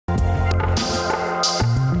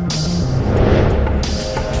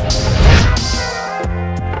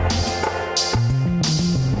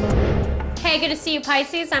to you,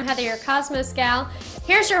 Pisces. I'm Heather, your Cosmos gal.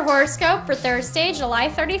 Here's your horoscope for Thursday, July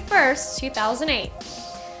 31st, 2008.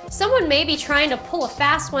 Someone may be trying to pull a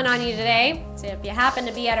fast one on you today. So if you happen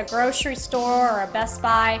to be at a grocery store or a Best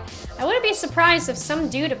Buy, I wouldn't be surprised if some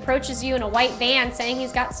dude approaches you in a white van saying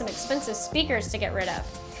he's got some expensive speakers to get rid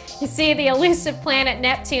of. You see, the elusive planet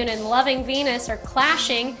Neptune and loving Venus are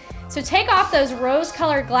clashing, so take off those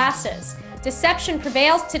rose-colored glasses. Deception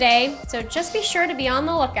prevails today, so just be sure to be on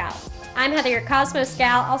the lookout. I'm Heather, your Cosmos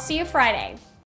gal. I'll see you Friday.